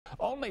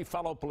Only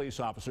fellow police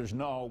officers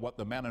know what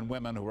the men and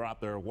women who are out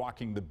there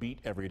walking the beat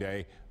every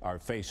day are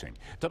facing.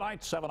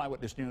 Tonight, 7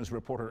 Eyewitness News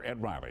reporter Ed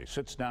Riley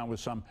sits down with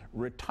some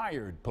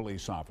retired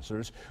police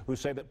officers who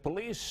say that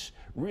police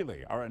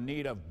really are in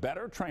need of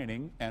better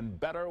training and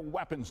better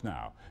weapons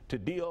now to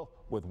deal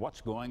with what's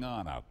going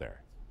on out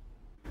there.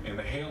 In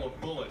the hail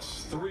of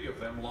bullets, 3 of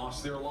them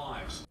lost their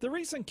lives. The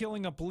recent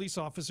killing of police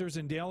officers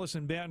in Dallas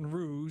and Baton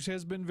Rouge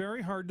has been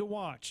very hard to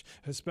watch,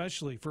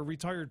 especially for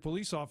retired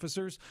police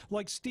officers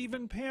like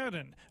Stephen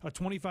Padden, a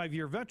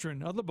 25-year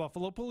veteran of the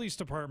Buffalo Police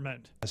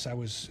Department. I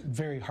was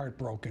very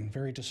heartbroken,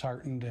 very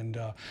disheartened and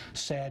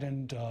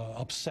saddened,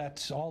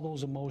 upset, all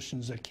those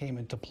emotions that came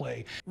into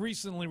play.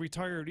 Recently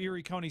retired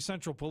Erie County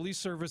Central Police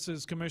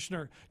Services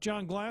Commissioner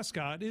John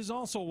Glascott is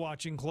also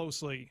watching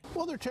closely.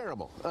 Well, they're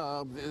terrible.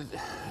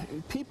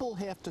 People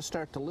have to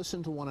start to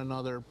listen to one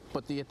another,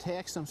 but the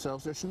attacks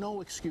themselves, there's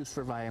no excuse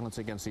for violence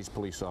against these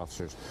police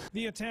officers.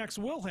 The attacks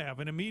will have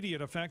an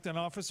immediate effect on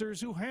officers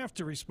who have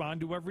to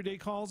respond to everyday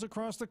calls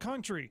across the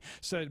country,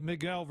 said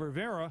Miguel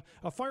Rivera,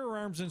 a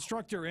firearms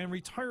instructor and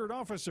retired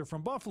officer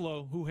from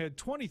Buffalo who had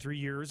 23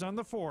 years on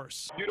the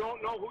force. You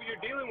don't know who you're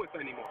dealing with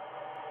anymore,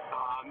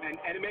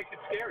 and it makes it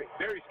scary,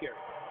 very scary.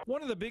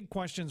 One of the big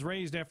questions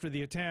raised after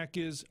the attack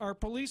is, are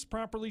police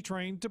properly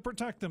trained to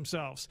protect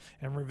themselves?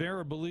 And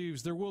Rivera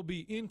believes there will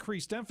be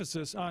increased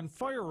emphasis on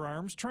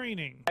firearms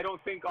training. I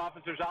don't think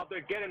officers out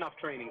there get enough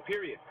training,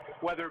 period.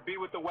 Whether it be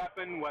with the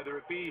weapon, whether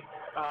it be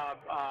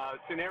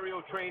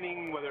scenario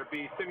training, whether it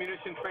be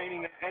simutation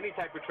training, any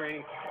type of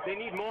training, they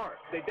need more.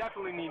 They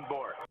definitely need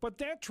more. But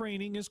that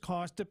training is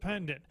cost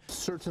dependent.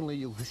 Certainly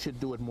you should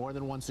do it more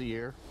than once a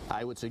year.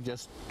 I would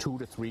suggest 2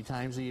 to 3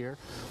 times a year,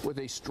 with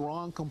a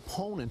strong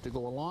component to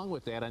go along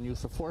with that on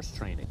use of force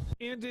training.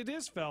 And it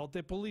is felt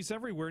that police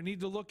everywhere need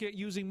to look at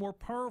using more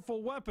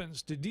powerful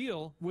weapons to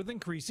deal with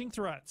increasing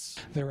threats.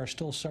 There are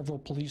still several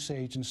police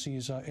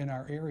agencies in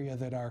our area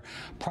that are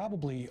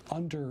probably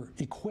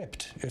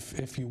under-equipped,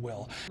 if you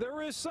will.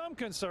 There is some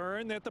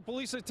concern that the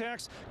police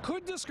attacks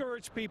could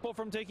discourage people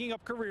from taking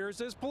up careers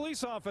as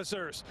police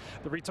officers.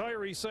 The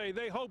retirees say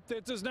they hope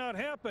that does not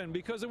happen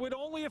because it would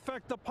only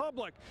affect the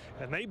public,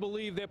 and they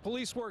believe that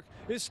police work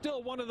is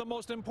still one of the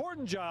most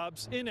important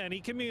jobs in any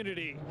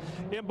community.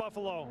 In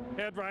Buffalo,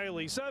 Ed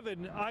Riley,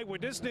 7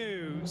 Eyewitness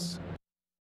News.